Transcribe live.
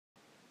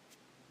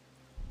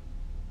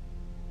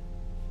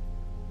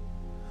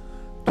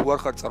თუ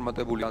არ ხარ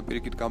წარმატებული ან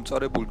პირიქით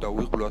გამწარებული და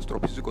უიღბლო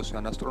ასტროფიზიკოსი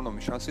ან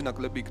ასტრონომი, შანსი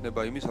ნაკლები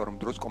იქნება იმისა, რომ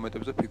დროს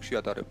კომეტებზე ფიქში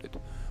ატარებდეთ.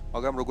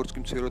 მაგრამ როგორც კი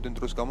მცირეოდენ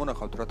დროს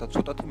გამონახავთ, რათა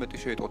ცოტათი მეტი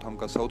შეიტყოთ ამ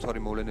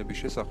გასაოცარი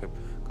მოვლენების შესახებ,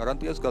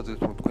 გარანტიას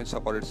გაძლევთ, რომ თქვენ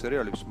საყვარელ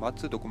სერიალებს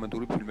მათზე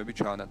დოკუმენტური ფილმები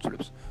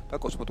ჩაანაცვლებს და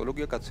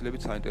კოსმოლოგია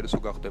გაცილებით საინტერესო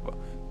გახდება.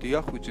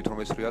 დიახ, ვიცით,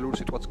 რომ ეს რეალური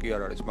სიტყვაც კი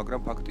არ არის,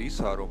 მაგრამ ფაქტი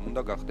ისაა, რომ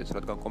უნდა გახდეს,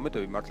 რადგან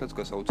კომეტები მართლაც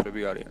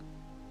გასაოცრები არიან.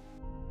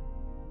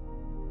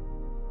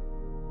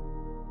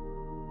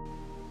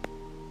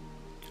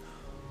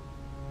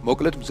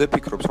 მოკლედ მზე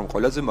ფიქრობს, რომ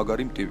ყველაზე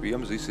მაგარი მტივია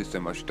მზის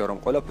სისტემაში და რომ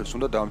ყველაფერს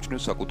უნდა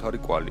დაამჩნიოს საკუთარი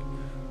კვალი.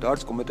 და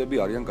არც კომეტები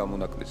არიან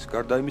გამონაკლისი.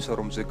 გარდა იმისა,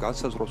 რომ მზე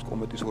განსაზღვრავს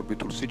კომეტის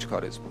ორბიტულ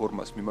სიჩქარეს,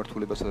 ფორმას,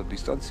 მიმართულებასა და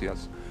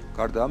დისტანციას,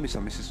 გარდა ამისა,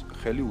 მისი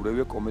ხელი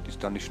ურევია კომეტის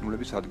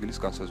დანიშნულების ადგილის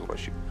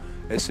განსაზღვრაში.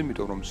 ეს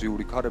იმიტომ, რომ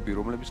მზიური ქარები,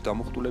 რომლებიც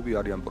დამუხტულები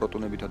არიან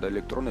პროტონებითა და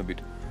ელექტრონებით,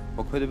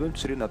 მოქმედებენ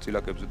მცირე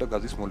ნაწილაკებზე და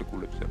გაზის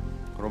მოლეკულებზე,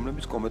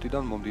 რომლებიც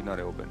კომეტიდან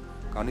მომდინარეობენ,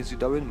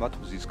 განიზიდავენ მათ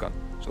მზისგან.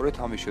 სწორედ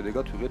ამის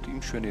შედეგად ვიღებთ იმ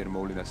მშვენიერ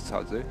მოვლენას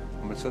ცაზე,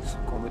 რომელსაც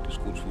კომეტის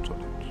კუდს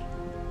ვუწოდებთ.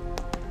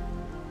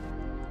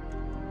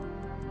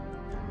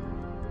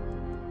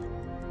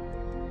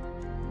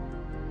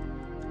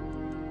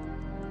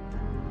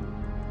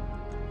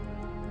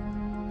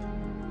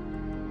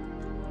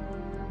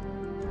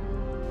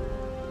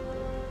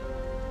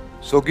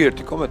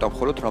 ზოგიერთი კომეტა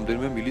მხოლოდ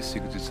რამდენიმე მილის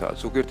სიგრძისაა,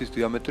 ზოგიერთის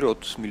დიამეტრი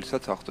 20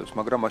 მილსაც აღწევს,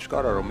 მაგრამ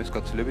აშკარაა, რომ ეს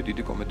გაცილებით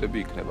დიდი კომეტები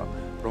იქნება,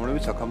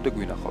 რომლებიც აქამდე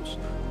გვინახავს.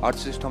 არც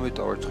ის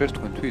თამეტავარ ჭხერს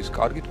თქვენთვის,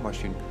 კარგით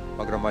მაშინ,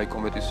 მაგრამ აი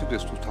კომეტის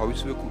სიგრძეს თუ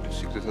თავისივე კუდის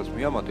სიგრძესაც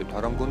მიამატებთ,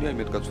 არ ამგონია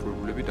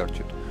იმედგაცრუებულები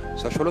დარჩეთ.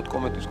 საშუალოდ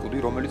კომეტის კუდი,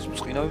 რომელიც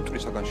წყინავი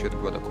მტვრისაგან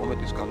შედგება და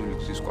კომეტის განვლილი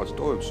გზის კვადს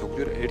ტოვებს,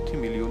 ზოგჯერ 1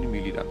 მილიონი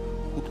მილიდან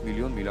 5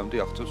 მილიონ მილამდე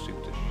აღწევს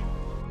სიგრძეში.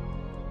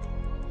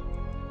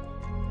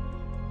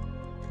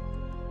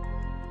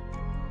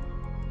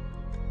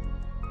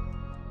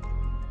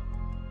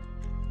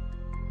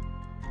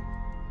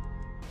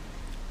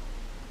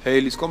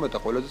 ჰეილის კომეტა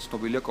ყველაზე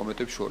ცნობილია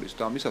კომეტებს შორის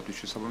და ამისათვის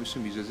შესაბამისი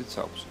მიზეზიც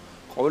აქვს.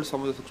 ყოველ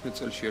 76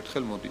 წელში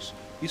ერთხელ მოდის.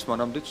 ის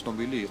მანამდე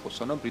ცნობილი იყო,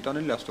 სანამ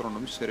ბრიტანელი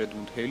ასტრონომის სერ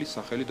ედმუნდ ჰეილის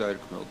სახელი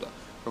დაერქმეოდა,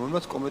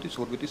 რომელმაც კომეტის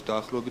ორბიტის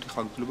დაახლოებითი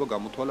ხანგრძლივობა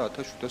გამოთვალა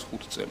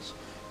 1705 წელს.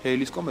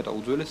 ჰეილის კომეტა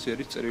უძველესი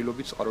ერის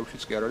წერილობით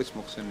წყაროებშიც კი არ არის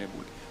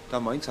მოხსენებული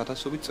და მაინც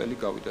ათასობით წელი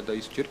გავიდა და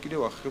ის ჯერ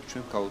კიდევ ახერხებს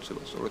ჩვენ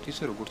გაოცებას, სწორედ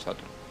ისე როგორც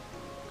ადრე.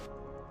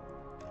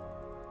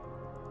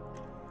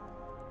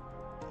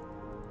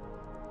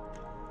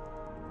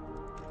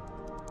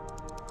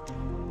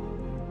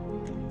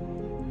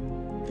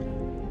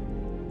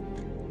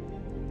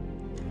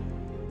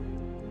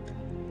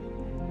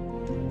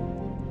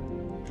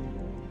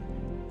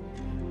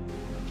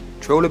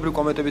 ჩვეულებრივ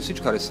კომეტების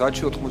სიჩქარე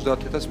საათში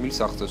 90,000 მილს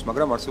აღწევს,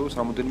 მაგრამ არსებობს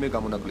რამოდენიმე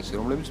გამონაკლისი,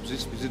 რომლებიც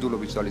მზის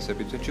მიზიდულობის ძალის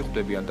ეპიცენტრში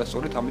ხვდებიან და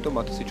სწორედ ამიტომ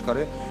მათი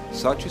სიჩქარე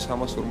საათში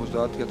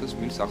 350,000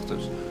 მილს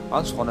აღწევს,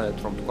 ან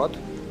სხვანაირად რომ ვთქვათ,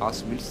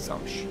 100 მილს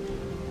წამში.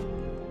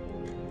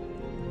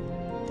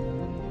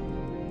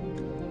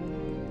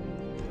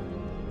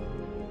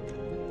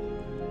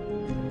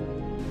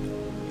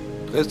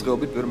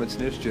 დღესდღეობით ბევრ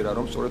მეცნიერს სჯერა,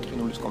 რომ სწორედ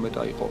ყინულის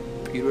კომეტა იყო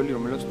პირველი,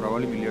 რომელიც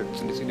მრავალი მილიარდი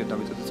წლის წინ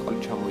დედამიწაზე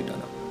წყალი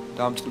ჩამოიტანა.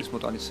 და ამ წყლის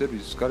მოტანის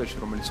სერვისის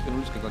გარეშე, რომელიც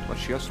ყინულის გიგანტმა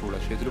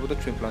შეასრულა, შეიძლებოდა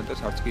ჩვენ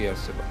პლანეტას არც კი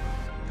ეარსება.